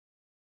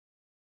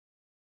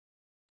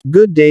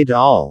Good day to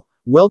all.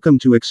 Welcome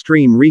to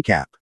Extreme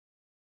Recap.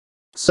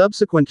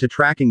 Subsequent to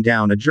tracking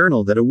down a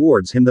journal that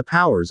awards him the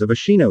powers of a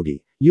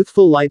shinogi,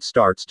 youthful Light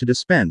starts to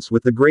dispense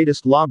with the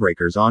greatest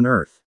lawbreakers on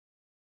Earth.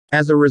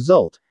 As a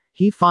result,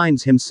 he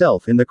finds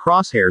himself in the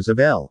crosshairs of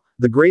L,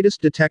 the greatest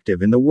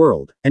detective in the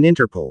world, and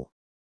Interpol.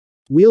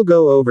 We'll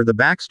go over the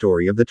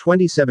backstory of the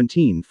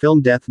 2017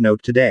 film Death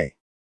Note today.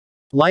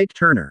 Light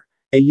Turner,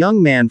 a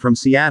young man from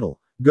Seattle,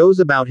 goes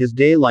about his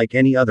day like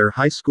any other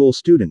high school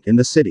student in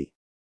the city.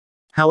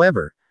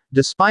 However,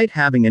 despite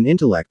having an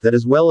intellect that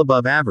is well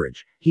above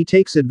average, he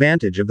takes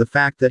advantage of the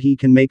fact that he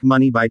can make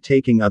money by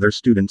taking other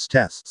students'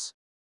 tests.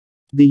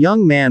 The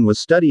young man was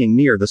studying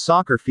near the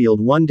soccer field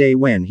one day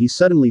when he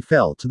suddenly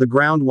fell to the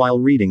ground while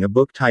reading a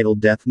book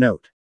titled Death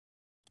Note.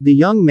 The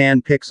young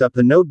man picks up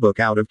the notebook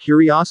out of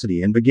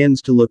curiosity and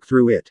begins to look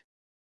through it.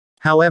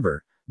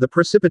 However, the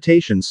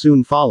precipitation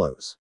soon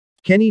follows.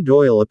 Kenny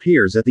Doyle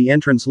appears at the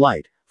entrance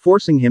light,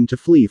 forcing him to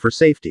flee for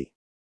safety.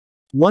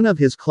 One of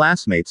his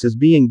classmates is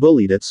being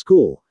bullied at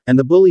school, and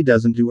the bully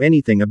doesn't do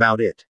anything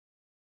about it.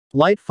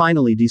 Light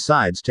finally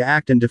decides to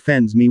act and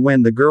defends me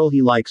when the girl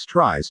he likes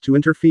tries to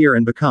interfere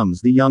and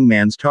becomes the young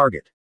man's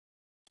target.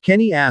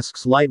 Kenny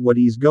asks Light what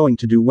he's going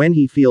to do when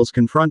he feels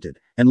confronted,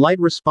 and Light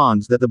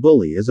responds that the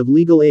bully is of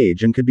legal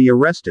age and could be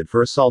arrested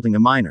for assaulting a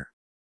minor.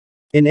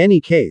 In any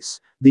case,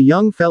 the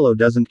young fellow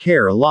doesn't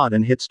care a lot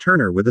and hits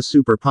Turner with a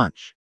super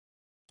punch,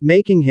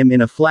 making him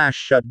in a flash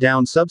shut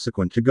down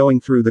subsequent to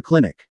going through the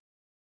clinic.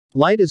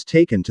 Light is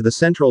taken to the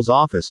Central's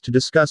office to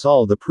discuss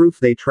all the proof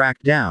they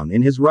tracked down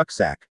in his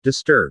rucksack,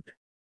 disturbed.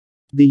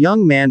 The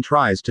young man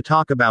tries to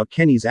talk about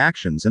Kenny's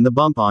actions and the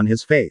bump on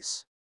his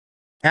face.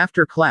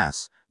 After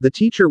class, the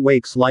teacher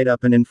wakes Light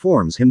up and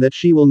informs him that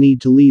she will need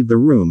to leave the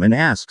room and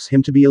asks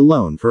him to be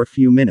alone for a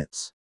few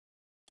minutes.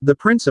 The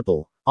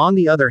principal, on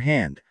the other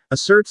hand,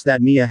 asserts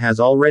that Mia has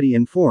already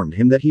informed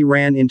him that he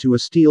ran into a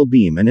steel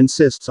beam and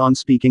insists on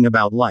speaking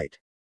about Light.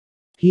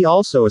 He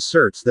also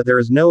asserts that there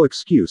is no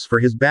excuse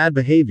for his bad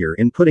behavior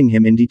in putting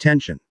him in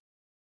detention.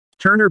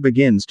 Turner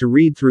begins to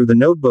read through the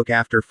notebook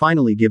after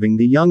finally giving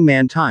the young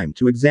man time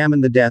to examine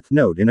the death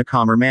note in a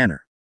calmer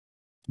manner.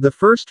 The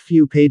first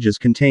few pages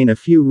contain a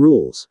few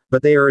rules,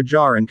 but they are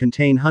ajar and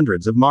contain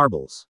hundreds of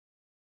marbles.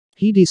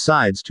 He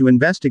decides to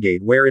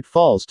investigate where it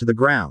falls to the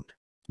ground.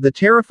 The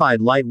terrified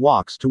Light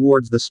walks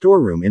towards the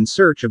storeroom in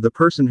search of the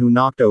person who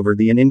knocked over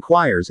the and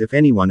inquires if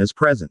anyone is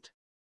present.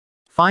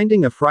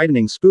 Finding a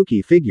frightening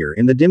spooky figure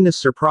in the dimness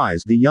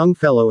surprised the young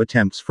fellow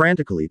attempts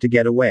frantically to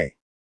get away.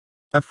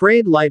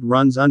 Afraid, Light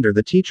runs under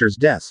the teacher's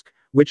desk,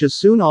 which is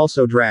soon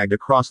also dragged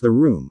across the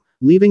room,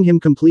 leaving him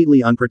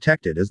completely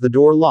unprotected as the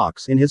door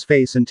locks in his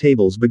face and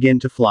tables begin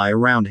to fly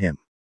around him.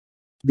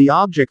 The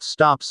objects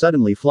stop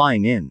suddenly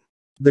flying in.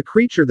 The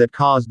creature that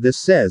caused this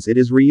says it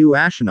is Ryu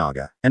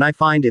Ashinaga, and I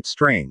find it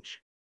strange.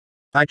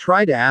 I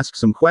try to ask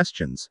some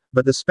questions,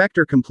 but the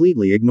specter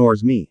completely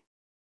ignores me.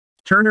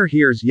 Turner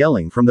hears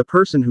yelling from the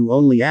person who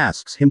only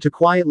asks him to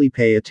quietly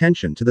pay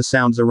attention to the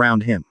sounds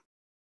around him,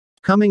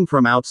 coming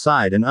from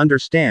outside, and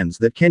understands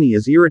that Kenny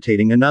is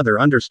irritating another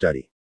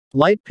understudy.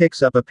 Light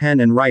picks up a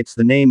pen and writes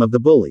the name of the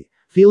bully,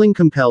 feeling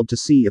compelled to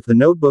see if the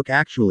notebook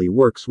actually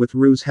works with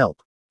Ryu's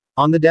help,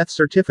 on the death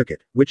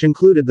certificate, which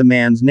included the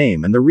man's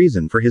name and the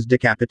reason for his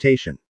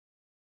decapitation.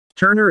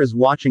 Turner is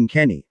watching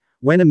Kenny,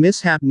 when a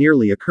mishap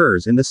nearly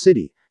occurs in the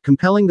city,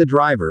 compelling the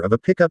driver of a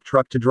pickup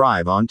truck to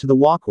drive onto the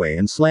walkway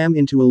and slam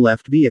into a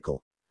left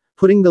vehicle,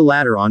 putting the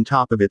latter on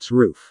top of its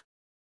roof.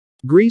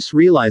 Grease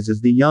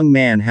realizes the young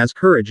man has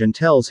courage and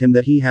tells him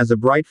that he has a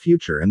bright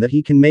future and that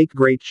he can make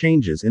great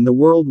changes in the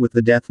world with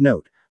the death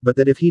note, but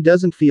that if he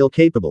doesn't feel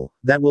capable,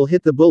 that will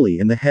hit the bully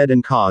in the head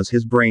and cause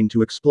his brain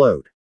to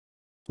explode.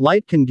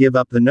 Light can give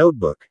up the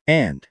notebook,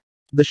 and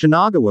the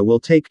Shinagawa will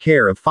take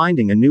care of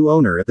finding a new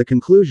owner at the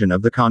conclusion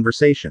of the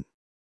conversation.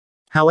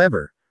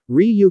 However,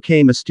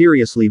 Ryuki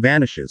mysteriously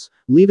vanishes,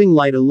 leaving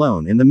Light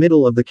alone in the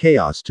middle of the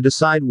chaos to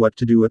decide what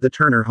to do at the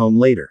Turner home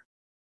later.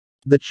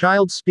 The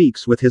child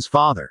speaks with his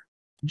father,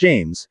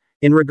 James,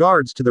 in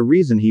regards to the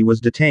reason he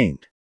was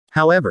detained.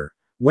 However,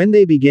 when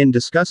they begin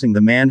discussing the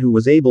man who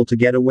was able to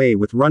get away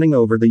with running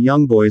over the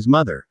young boy's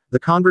mother, the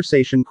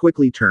conversation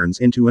quickly turns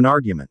into an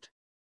argument.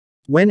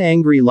 When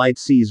angry Light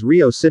sees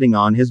Ryo sitting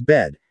on his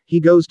bed, he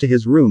goes to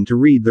his room to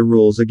read the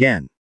rules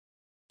again.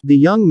 The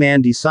young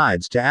man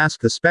decides to ask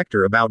the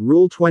Spectre about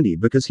Rule 20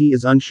 because he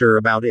is unsure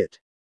about it.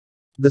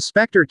 The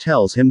Spectre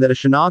tells him that a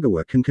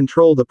Shinagawa can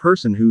control the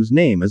person whose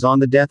name is on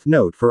the death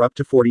note for up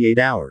to 48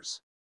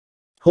 hours.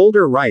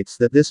 Holder writes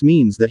that this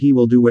means that he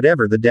will do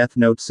whatever the death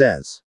note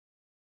says.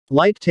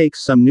 Light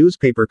takes some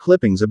newspaper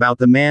clippings about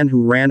the man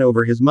who ran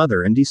over his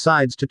mother and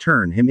decides to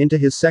turn him into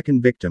his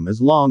second victim as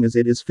long as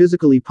it is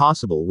physically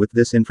possible with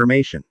this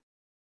information.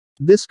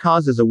 This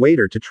causes a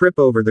waiter to trip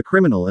over the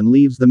criminal and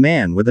leaves the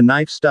man with a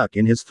knife stuck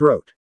in his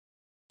throat.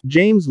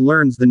 James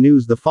learns the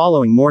news the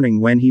following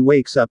morning when he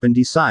wakes up and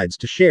decides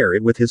to share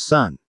it with his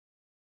son.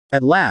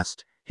 At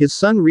last, his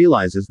son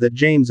realizes that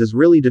James is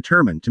really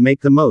determined to make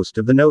the most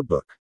of the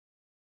notebook.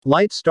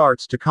 Light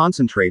starts to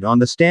concentrate on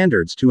the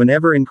standards to an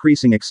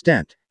ever-increasing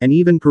extent, and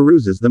even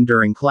peruses them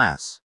during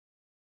class.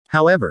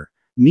 However,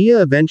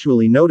 Mia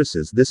eventually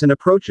notices this and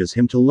approaches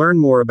him to learn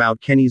more about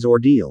Kenny's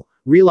ordeal,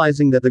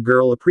 realizing that the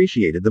girl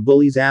appreciated the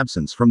bully's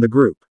absence from the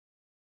group.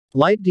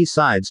 Light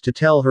decides to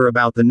tell her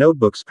about the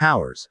notebook's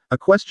powers, a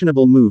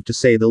questionable move to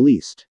say the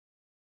least.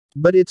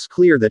 But it's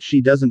clear that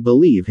she doesn't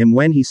believe him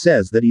when he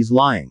says that he's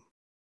lying.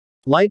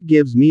 Light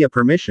gives Mia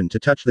permission to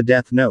touch the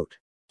death note,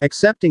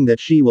 accepting that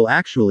she will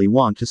actually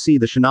want to see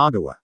the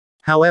Shinagawa.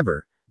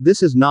 However,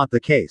 this is not the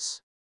case.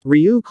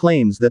 Ryu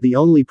claims that the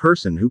only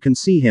person who can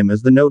see him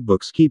is the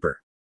notebook's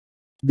keeper.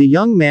 The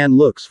young man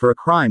looks for a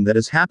crime that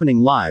is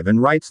happening live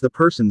and writes the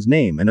person's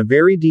name and a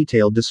very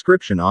detailed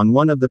description on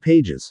one of the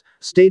pages,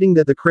 stating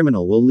that the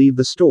criminal will leave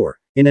the store,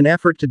 in an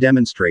effort to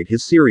demonstrate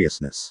his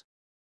seriousness.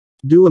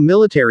 Do a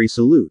military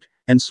salute,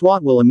 and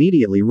SWAT will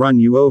immediately run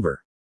you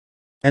over.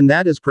 And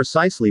that is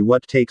precisely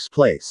what takes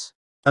place.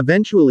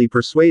 Eventually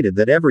persuaded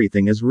that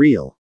everything is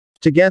real.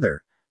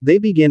 Together, they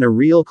begin a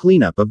real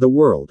cleanup of the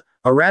world,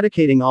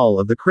 eradicating all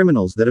of the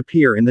criminals that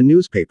appear in the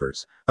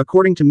newspapers,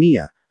 according to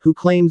Mia, who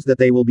claims that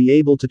they will be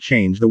able to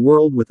change the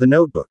world with the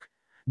notebook,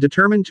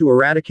 determined to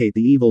eradicate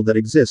the evil that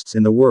exists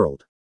in the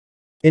world.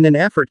 In an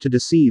effort to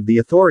deceive the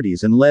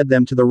authorities and lead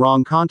them to the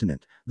wrong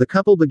continent, the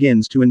couple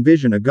begins to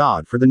envision a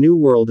god for the new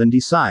world and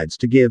decides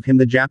to give him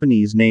the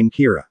Japanese name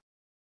Kira.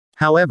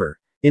 However,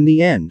 in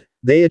the end,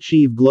 they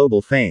achieve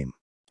global fame.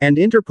 And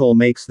Interpol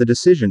makes the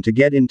decision to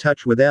get in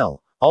touch with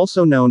L,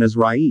 also known as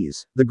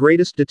Raiz, the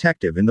greatest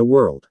detective in the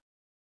world.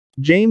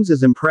 James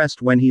is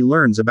impressed when he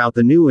learns about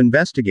the new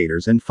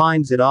investigators and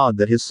finds it odd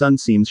that his son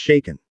seems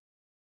shaken.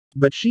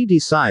 But she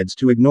decides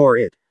to ignore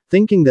it,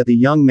 thinking that the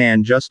young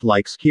man just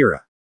likes Kira.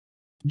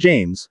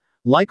 James,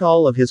 like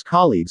all of his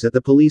colleagues at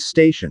the police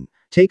station,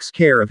 takes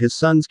care of his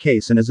son's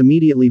case and is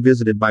immediately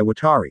visited by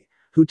Watari,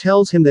 who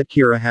tells him that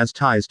Kira has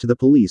ties to the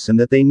police and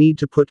that they need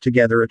to put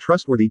together a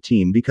trustworthy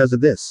team because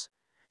of this,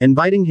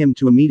 inviting him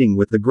to a meeting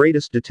with the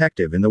greatest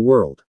detective in the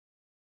world.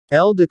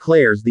 L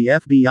declares the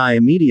FBI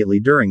immediately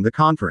during the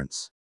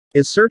conference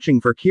is searching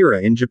for Kira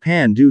in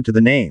Japan due to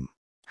the name.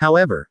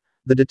 However,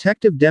 the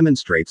detective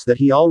demonstrates that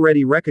he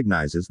already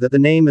recognizes that the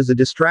name is a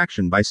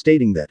distraction by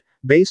stating that,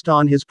 based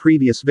on his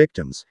previous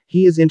victims,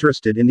 he is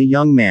interested in the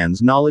young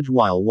man's knowledge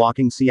while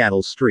walking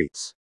Seattle's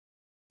streets.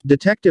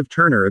 Detective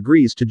Turner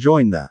agrees to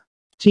join the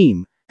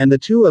team, and the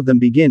two of them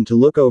begin to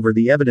look over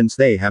the evidence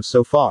they have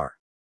so far.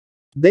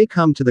 They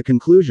come to the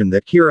conclusion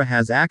that Kira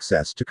has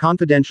access to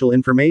confidential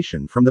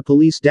information from the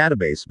police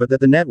database but that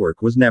the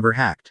network was never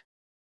hacked.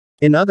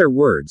 In other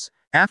words,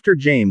 after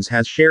James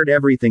has shared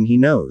everything he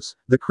knows,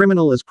 the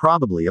criminal is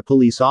probably a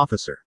police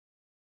officer.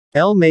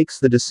 L makes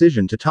the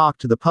decision to talk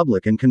to the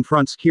public and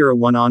confronts Kira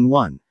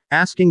one-on-one,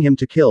 asking him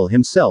to kill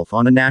himself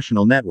on a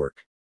national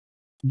network.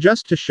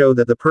 Just to show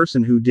that the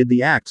person who did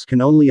the acts can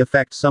only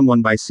affect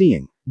someone by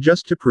seeing,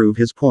 just to prove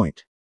his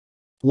point.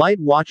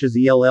 Light watches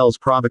ELL's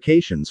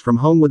provocations from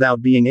home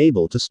without being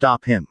able to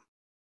stop him.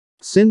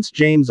 Since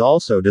James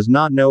also does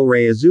not know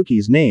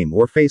Ryozuki's name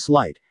or face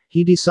Light,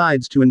 he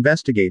decides to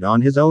investigate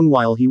on his own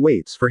while he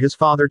waits for his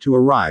father to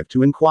arrive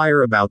to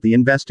inquire about the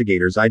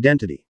investigator's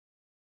identity.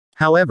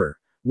 However,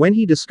 when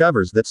he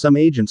discovers that some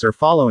agents are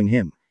following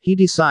him, he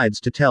decides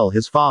to tell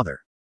his father,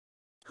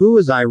 who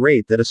is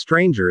irate that a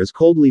stranger is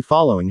coldly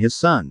following his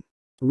son.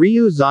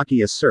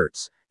 Ryuzaki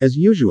asserts, as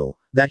usual,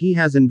 that he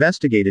has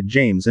investigated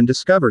James and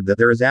discovered that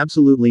there is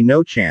absolutely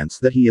no chance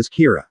that he is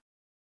Kira.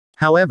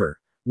 However,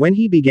 when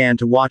he began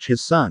to watch his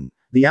son,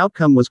 the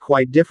outcome was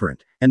quite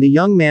different, and the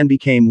young man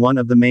became one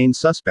of the main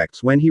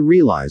suspects when he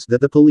realized that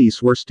the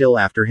police were still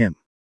after him.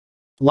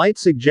 Light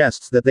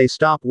suggests that they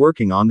stop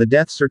working on the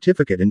death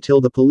certificate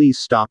until the police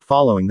stop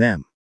following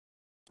them.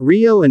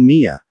 Ryo and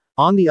Mia,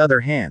 on the other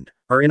hand,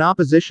 are in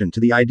opposition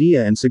to the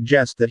idea and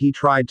suggest that he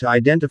tried to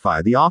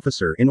identify the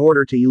officer in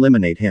order to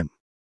eliminate him.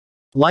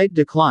 Light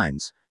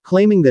declines,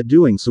 claiming that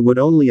doing so would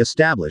only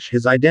establish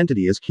his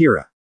identity as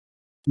Kira.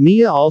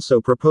 Mia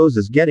also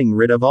proposes getting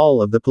rid of all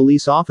of the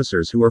police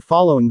officers who are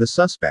following the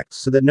suspects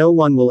so that no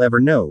one will ever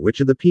know which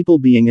of the people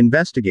being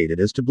investigated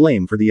is to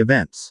blame for the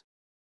events.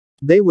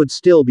 They would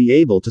still be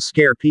able to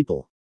scare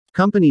people.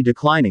 Company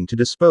declining to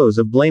dispose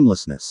of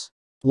blamelessness.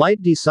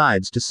 Light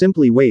decides to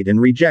simply wait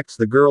and rejects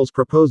the girl's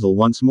proposal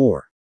once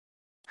more.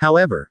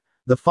 However,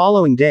 the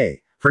following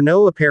day, for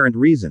no apparent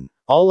reason,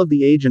 all of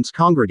the agents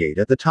congregate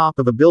at the top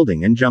of a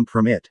building and jump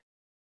from it.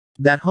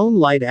 That home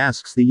Light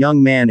asks the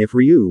young man if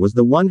Ryu was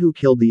the one who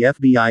killed the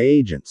FBI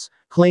agents,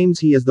 claims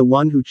he is the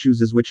one who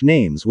chooses which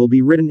names will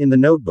be written in the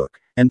notebook,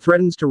 and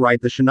threatens to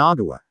write the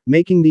Shinagawa,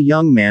 making the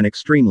young man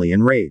extremely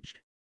enraged.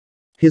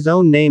 His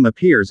own name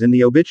appears in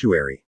the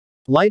obituary.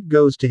 Light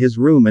goes to his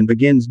room and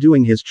begins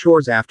doing his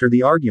chores after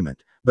the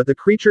argument, but the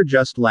creature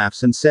just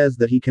laughs and says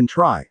that he can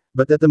try,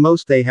 but that the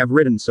most they have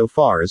written so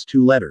far is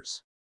 2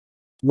 letters.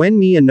 When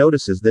Mia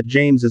notices that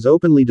James is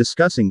openly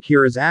discussing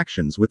Kira's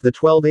actions with the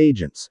 12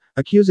 agents,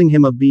 accusing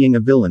him of being a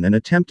villain and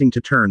attempting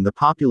to turn the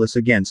populace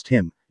against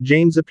him,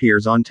 James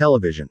appears on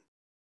television.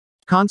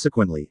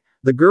 Consequently,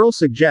 the girl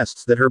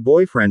suggests that her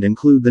boyfriend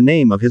include the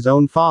name of his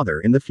own father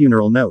in the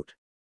funeral note.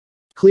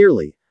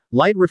 Clearly,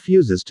 Light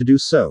refuses to do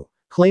so,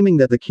 claiming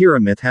that the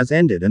Kira myth has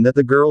ended and that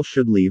the girl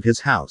should leave his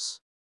house.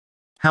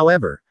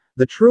 However,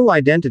 the true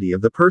identity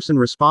of the person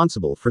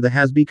responsible for the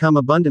has become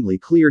abundantly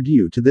clear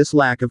due to this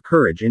lack of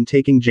courage in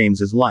taking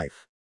James's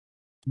life.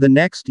 The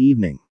next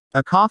evening,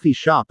 a coffee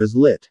shop is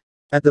lit.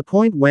 At the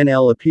point when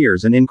Elle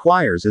appears and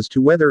inquires as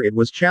to whether it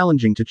was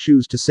challenging to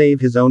choose to save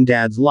his own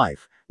dad's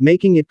life,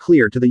 making it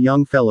clear to the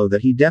young fellow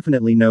that he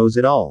definitely knows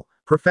it all,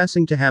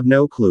 professing to have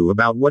no clue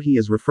about what he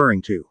is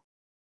referring to.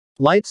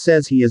 Light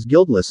says he is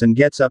guiltless and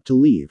gets up to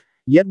leave,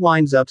 yet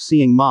winds up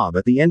seeing Mob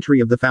at the entry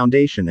of the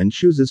foundation and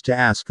chooses to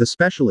ask the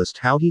specialist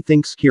how he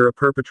thinks Kira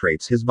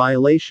perpetrates his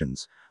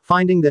violations,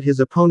 finding that his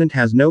opponent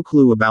has no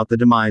clue about the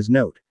demise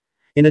note.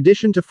 In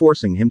addition to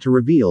forcing him to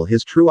reveal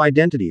his true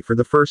identity for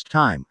the first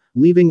time,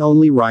 leaving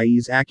only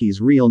Raiz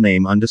Aki's real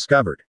name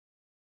undiscovered.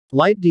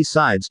 Light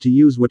decides to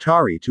use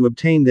Watari to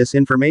obtain this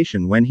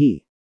information when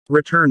he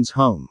returns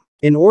home.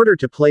 In order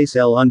to place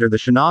Elle under the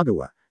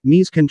Shinagawa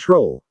Mi's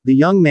control, the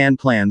young man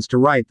plans to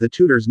write the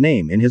tutor's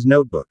name in his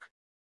notebook.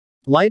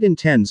 Light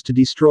intends to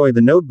destroy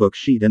the notebook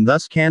sheet and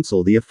thus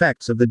cancel the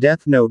effects of the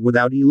death note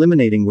without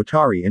eliminating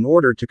Watari in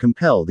order to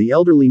compel the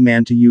elderly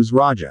man to use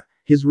Raja,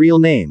 his real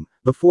name,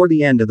 before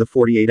the end of the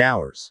 48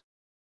 hours.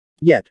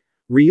 Yet,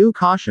 Ryu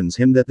cautions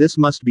him that this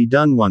must be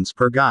done once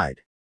per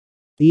guide.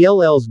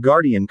 ELL's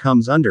guardian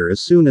comes under as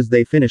soon as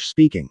they finish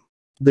speaking.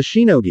 The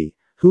Shinogi,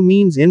 who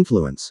means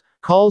influence,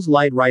 calls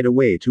Light right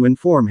away to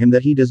inform him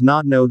that he does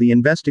not know the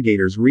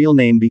investigator's real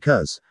name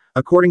because,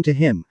 according to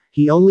him,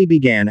 he only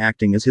began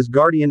acting as his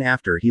guardian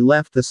after he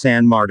left the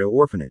San Marta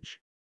orphanage.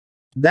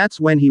 That's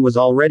when he was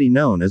already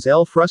known as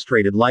L.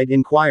 Frustrated Light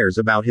inquires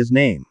about his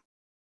name.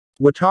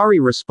 Watari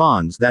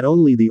responds that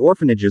only the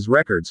orphanage's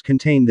records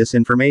contain this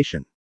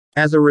information.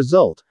 As a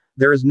result,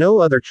 there is no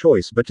other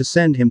choice but to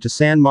send him to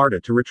San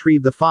Marta to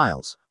retrieve the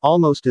files,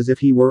 almost as if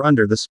he were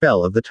under the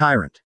spell of the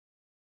tyrant.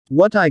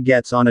 Watai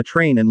gets on a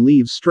train and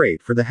leaves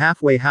straight for the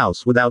halfway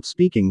house without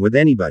speaking with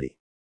anybody.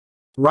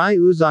 Rai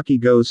Uzaki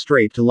goes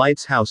straight to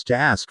Light's house to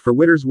ask for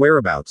Witter's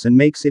whereabouts and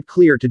makes it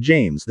clear to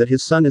James that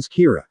his son is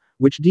Kira,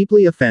 which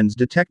deeply offends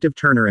Detective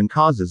Turner and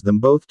causes them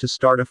both to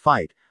start a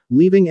fight,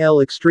 leaving Elle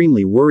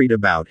extremely worried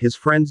about his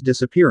friend's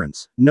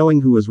disappearance,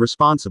 knowing who is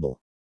responsible.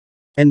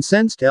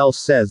 Incensed Elle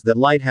says that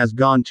Light has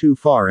gone too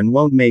far and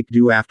won't make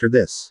do after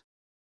this.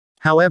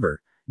 However,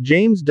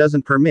 James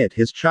doesn't permit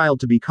his child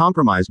to be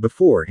compromised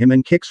before him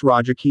and kicks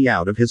Raja Key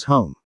out of his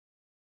home.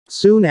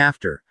 Soon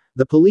after,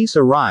 the police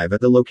arrive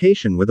at the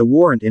location with a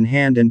warrant in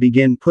hand and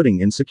begin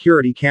putting in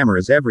security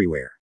cameras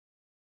everywhere.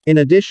 In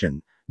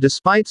addition,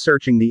 despite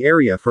searching the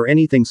area for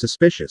anything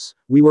suspicious,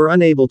 we were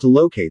unable to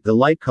locate the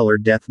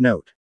light-colored death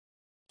note.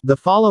 The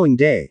following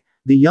day,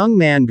 the young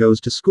man goes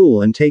to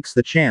school and takes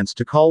the chance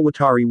to call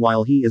Watari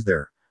while he is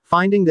there,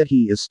 finding that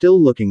he is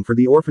still looking for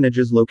the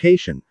orphanage's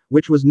location,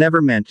 which was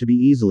never meant to be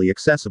easily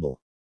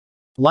accessible.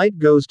 Light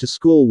goes to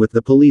school with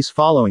the police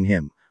following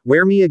him,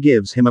 where Mia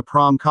gives him a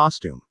prom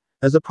costume,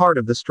 as a part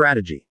of the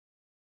strategy.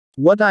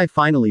 Watai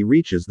finally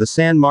reaches the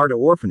San Marta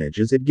orphanage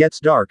as it gets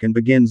dark and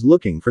begins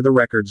looking for the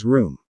records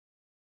room.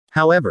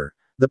 However,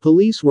 the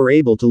police were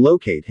able to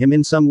locate him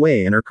in some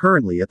way and are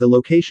currently at the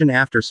location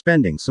after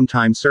spending some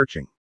time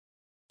searching.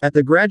 At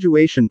the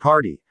graduation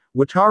party,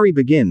 Watari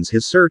begins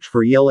his search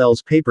for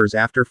ELL's papers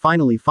after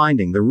finally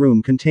finding the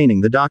room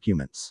containing the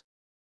documents.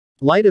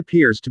 Light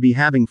appears to be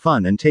having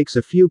fun and takes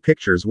a few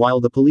pictures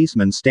while the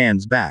policeman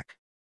stands back.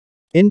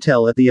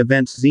 Intel at the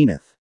event's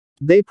zenith.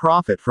 They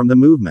profit from the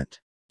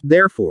movement.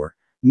 Therefore,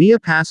 Mia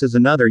passes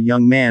another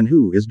young man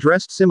who is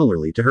dressed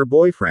similarly to her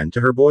boyfriend.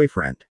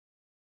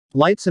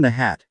 Light's in a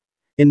hat.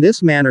 In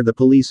this manner the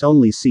police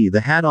only see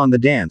the hat on the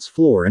dance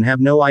floor and have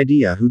no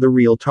idea who the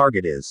real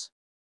target is.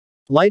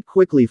 Light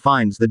quickly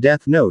finds the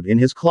death note in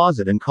his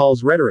closet and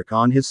calls Rhetoric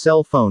on his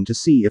cell phone to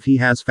see if he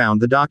has found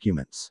the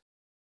documents.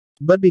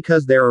 But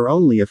because there are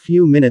only a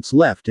few minutes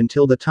left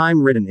until the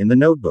time written in the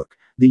notebook,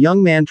 the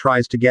young man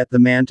tries to get the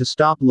man to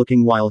stop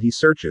looking while he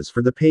searches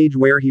for the page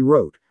where he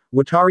wrote,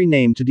 Watari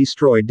name to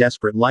destroy.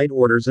 Desperate, Light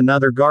orders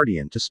another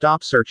guardian to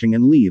stop searching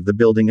and leave the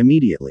building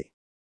immediately.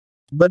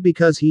 But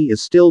because he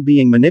is still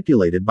being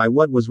manipulated by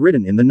what was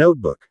written in the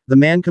notebook, the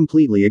man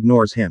completely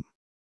ignores him.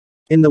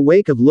 In the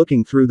wake of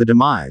looking through the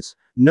demise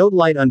note,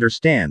 Light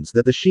understands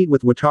that the sheet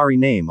with Watari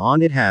name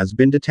on it has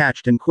been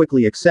detached and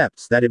quickly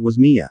accepts that it was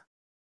Mia.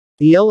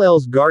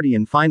 ELL's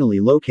guardian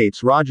finally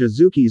locates Raja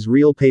Zuki's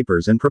real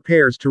papers and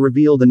prepares to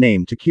reveal the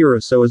name to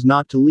Kira so as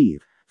not to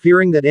leave,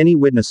 fearing that any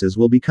witnesses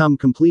will become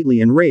completely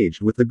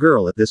enraged with the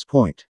girl at this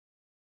point.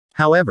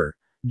 However,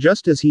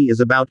 just as he is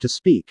about to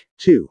speak,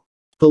 two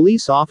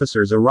police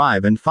officers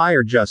arrive and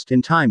fire just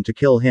in time to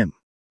kill him.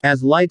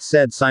 As Light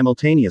said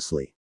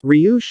simultaneously,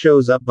 Ryu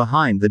shows up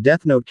behind the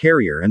Death Note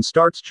carrier and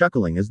starts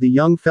chuckling as the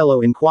young fellow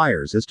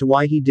inquires as to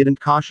why he didn't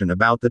caution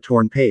about the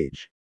torn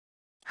page.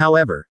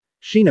 However,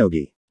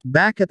 Shinogi.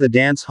 Back at the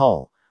dance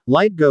hall,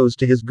 Light goes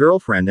to his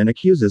girlfriend and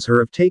accuses her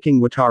of taking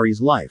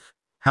Watari's life.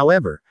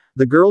 However,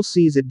 the girl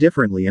sees it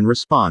differently and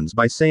responds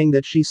by saying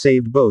that she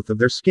saved both of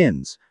their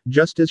skins,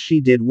 just as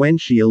she did when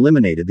she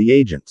eliminated the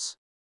agents.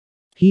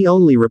 He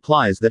only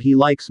replies that he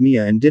likes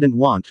Mia and didn't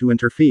want to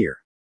interfere.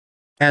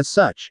 As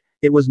such,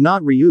 it was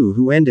not Ryu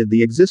who ended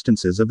the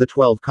existences of the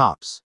 12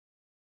 cops.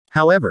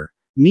 However,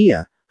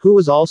 Mia, who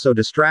was also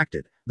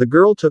distracted, the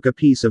girl took a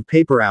piece of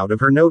paper out of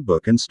her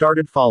notebook and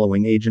started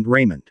following Agent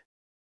Raymond.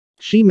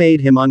 She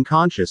made him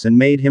unconscious and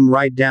made him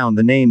write down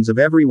the names of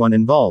everyone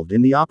involved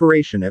in the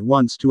operation at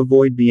once to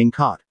avoid being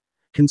caught,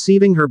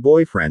 conceiving her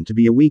boyfriend to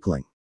be a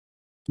weakling.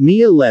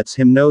 Mia lets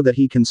him know that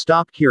he can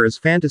stop Kira's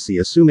fantasy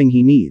assuming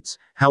he needs,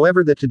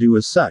 however that to do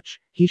as such,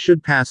 he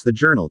should pass the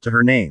journal to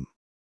her name.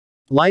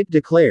 Light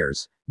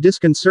declares,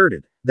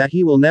 disconcerted, that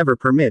he will never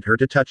permit her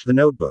to touch the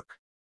notebook.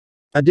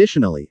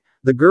 Additionally,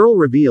 the girl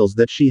reveals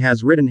that she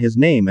has written his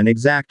name and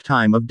exact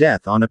time of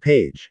death on a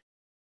page.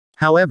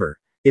 However,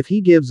 if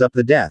he gives up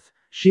the death,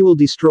 she will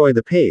destroy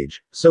the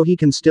page, so he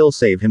can still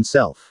save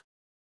himself.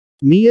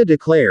 Mia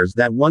declares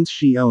that once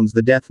she owns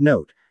the death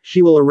note,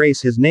 she will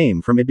erase his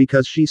name from it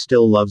because she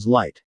still loves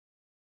Light.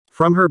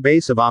 From her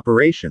base of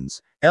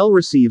operations, Elle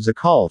receives a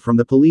call from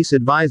the police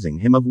advising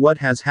him of what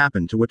has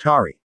happened to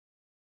Watari.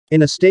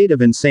 In a state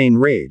of insane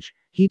rage,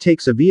 he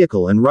takes a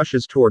vehicle and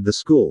rushes toward the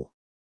school.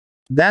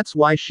 That's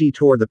why she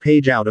tore the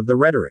page out of the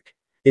rhetoric.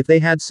 If they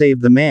had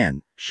saved the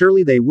man,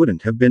 surely they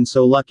wouldn't have been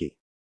so lucky.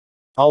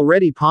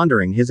 Already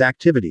pondering his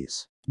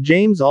activities,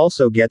 James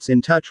also gets in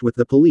touch with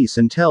the police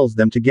and tells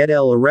them to get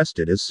Elle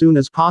arrested as soon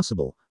as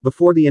possible,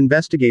 before the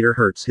investigator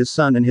hurts his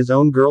son and his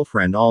own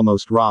girlfriend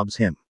almost robs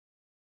him.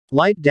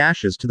 Light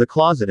dashes to the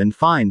closet and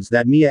finds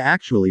that Mia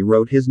actually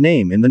wrote his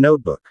name in the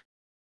notebook.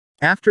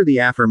 After the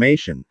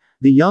affirmation,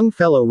 the young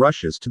fellow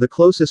rushes to the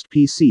closest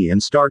PC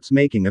and starts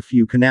making a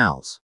few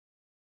canals.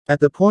 At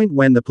the point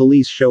when the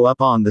police show up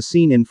on the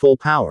scene in full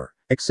power,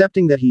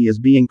 accepting that he is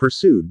being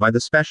pursued by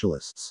the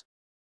specialists,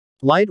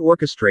 Light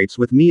orchestrates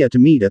with Mia to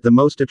meet at the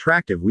most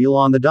attractive wheel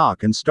on the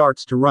dock and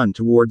starts to run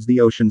towards the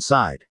ocean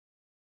side.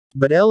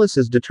 But Ellis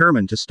is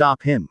determined to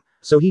stop him,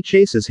 so he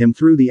chases him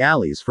through the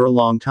alleys for a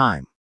long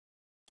time.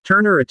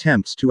 Turner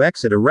attempts to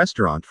exit a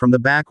restaurant from the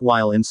back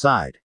while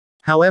inside.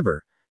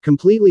 However,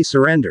 completely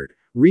surrendered,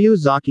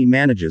 Ryuzaki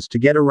manages to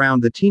get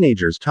around the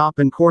teenager's top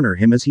and corner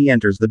him as he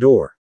enters the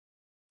door.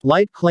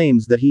 Light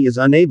claims that he is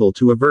unable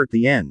to avert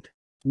the end.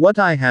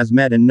 Watai has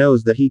met and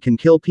knows that he can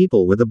kill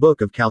people with a book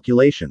of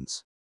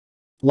calculations.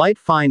 Light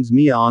finds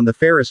Mia on the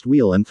Ferris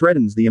wheel and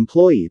threatens the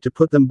employee to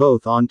put them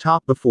both on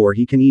top before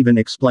he can even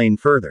explain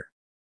further.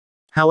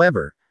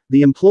 However,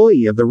 the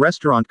employee of the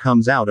restaurant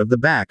comes out of the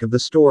back of the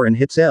store and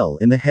hits Elle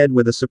in the head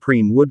with a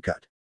supreme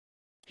woodcut.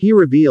 He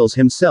reveals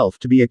himself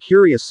to be a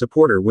curious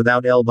supporter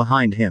without Elle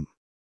behind him.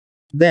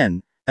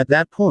 Then, at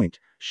that point,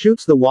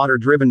 shoots the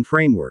water-driven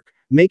framework,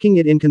 making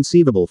it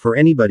inconceivable for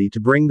anybody to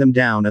bring them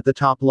down at the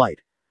top. Light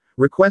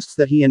requests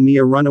that he and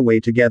Mia run away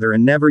together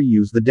and never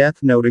use the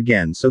death note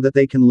again so that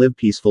they can live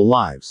peaceful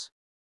lives.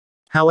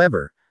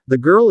 However, the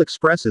girl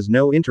expresses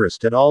no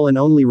interest at all and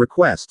only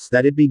requests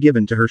that it be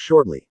given to her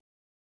shortly.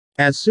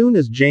 As soon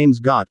as James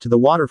got to the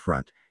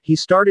waterfront, he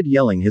started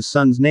yelling his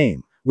son's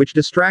name, which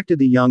distracted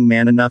the young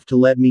man enough to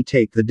let me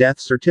take the death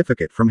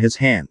certificate from his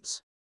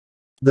hands.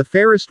 The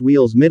Ferris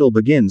wheel's middle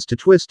begins to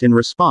twist in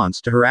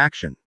response to her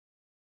action.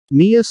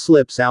 Mia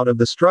slips out of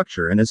the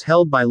structure and is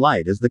held by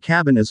Light as the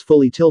cabin is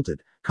fully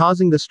tilted,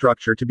 causing the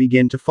structure to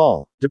begin to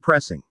fall,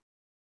 depressing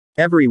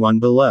everyone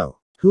below,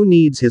 who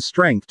needs his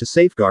strength to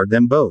safeguard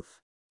them both.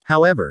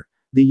 However,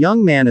 the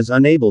young man is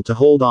unable to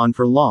hold on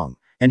for long,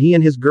 and he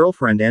and his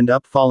girlfriend end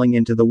up falling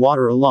into the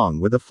water along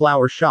with a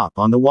flower shop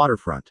on the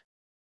waterfront.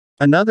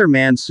 Another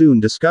man soon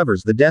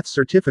discovers the death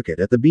certificate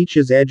at the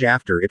beach's edge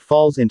after it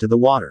falls into the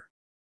water.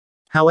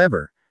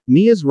 However,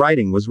 Mia's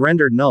writing was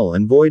rendered null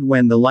and void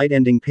when the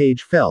light-ending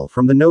page fell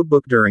from the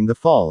notebook during the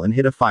fall and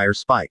hit a fire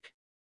spike.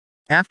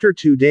 After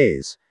 2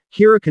 days,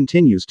 Kira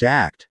continues to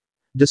act,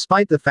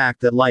 despite the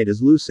fact that Light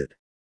is lucid.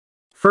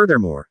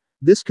 Furthermore,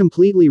 this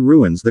completely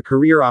ruins the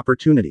career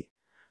opportunity,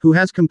 who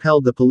has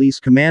compelled the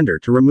police commander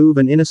to remove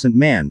an innocent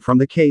man from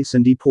the case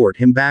and deport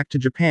him back to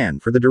Japan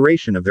for the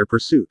duration of their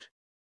pursuit.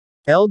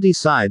 Elle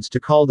decides to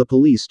call the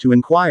police to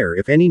inquire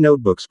if any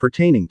notebooks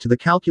pertaining to the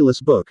calculus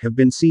book have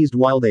been seized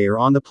while they are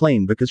on the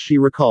plane because she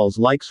recalls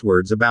Light's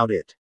words about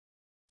it.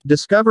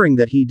 Discovering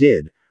that he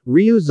did,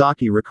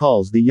 Ryuzaki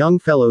recalls the young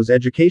fellow's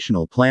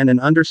educational plan and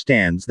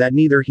understands that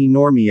neither he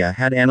nor Mia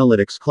had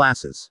analytics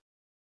classes.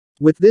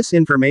 With this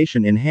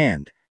information in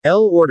hand,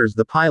 Elle orders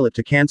the pilot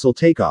to cancel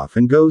takeoff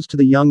and goes to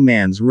the young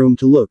man's room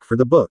to look for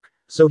the book,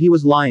 so he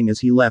was lying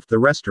as he left the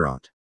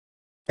restaurant.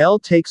 Elle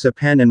takes a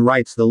pen and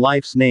writes the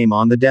life's name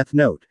on the death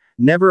note,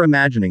 never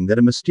imagining that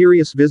a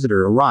mysterious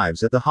visitor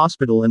arrives at the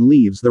hospital and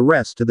leaves the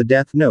rest to the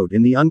death note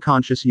in the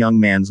unconscious young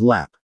man's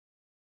lap.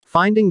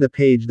 Finding the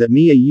page that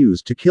Mia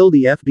used to kill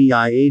the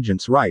FBI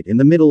agents right in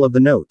the middle of the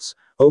notes,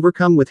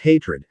 overcome with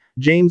hatred,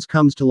 James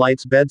comes to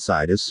Light's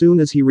bedside as soon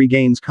as he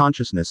regains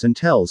consciousness and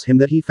tells him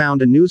that he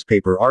found a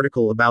newspaper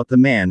article about the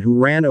man who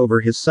ran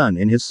over his son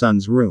in his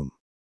son's room.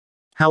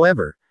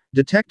 However,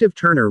 Detective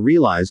Turner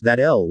realized that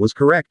Elle was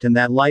correct and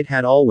that Light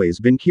had always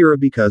been Kira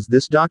because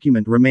this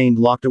document remained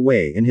locked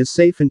away in his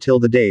safe until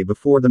the day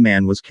before the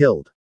man was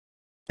killed.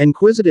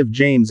 Inquisitive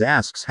James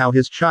asks how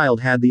his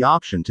child had the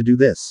option to do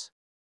this.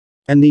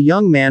 And the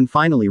young man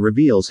finally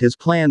reveals his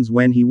plans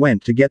when he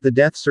went to get the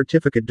death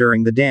certificate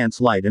during the dance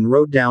light and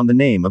wrote down the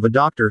name of a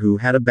doctor who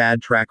had a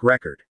bad track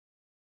record.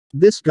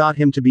 This got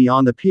him to be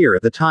on the pier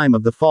at the time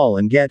of the fall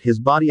and get his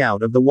body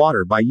out of the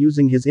water by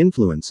using his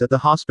influence at the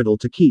hospital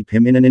to keep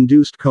him in an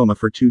induced coma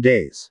for 2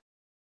 days.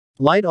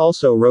 Light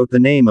also wrote the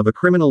name of a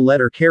criminal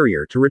letter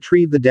carrier to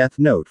retrieve the death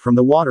note from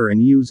the water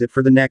and use it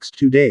for the next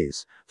 2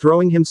 days,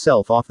 throwing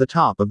himself off the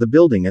top of the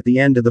building at the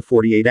end of the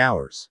 48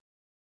 hours.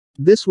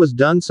 This was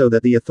done so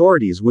that the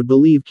authorities would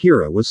believe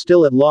Kira was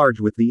still at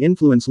large with the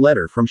influence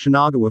letter from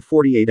Shinagawa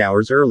 48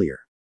 hours earlier.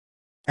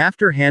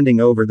 After handing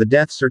over the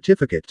death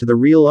certificate to the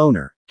real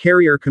owner,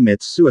 Carrier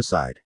commits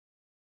suicide.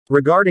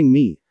 Regarding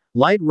me,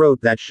 Light wrote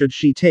that should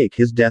she take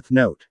his death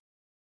note,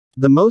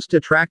 the most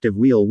attractive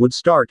wheel would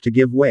start to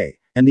give way,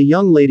 and the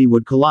young lady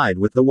would collide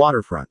with the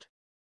waterfront.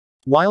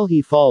 While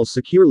he falls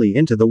securely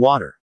into the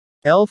water,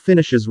 L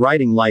finishes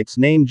writing Light's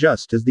name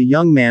just as the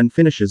young man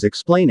finishes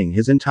explaining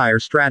his entire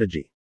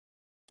strategy.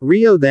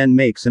 Rio then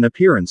makes an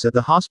appearance at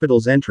the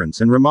hospital's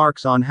entrance and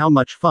remarks on how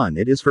much fun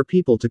it is for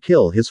people to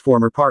kill his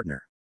former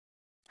partner.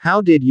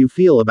 How did you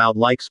feel about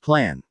Light's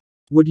plan?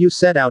 Would you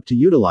set out to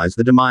utilize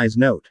the demise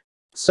note?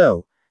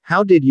 So,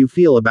 how did you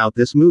feel about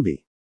this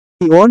movie?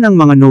 I-on ang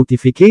mga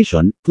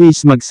notification,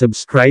 please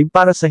mag-subscribe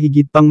para sa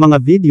higit pang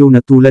mga video na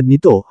tulad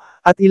nito,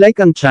 at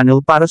i-like ang channel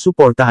para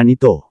suportahan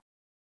ito.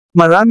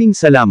 Maraming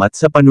salamat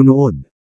sa panunood.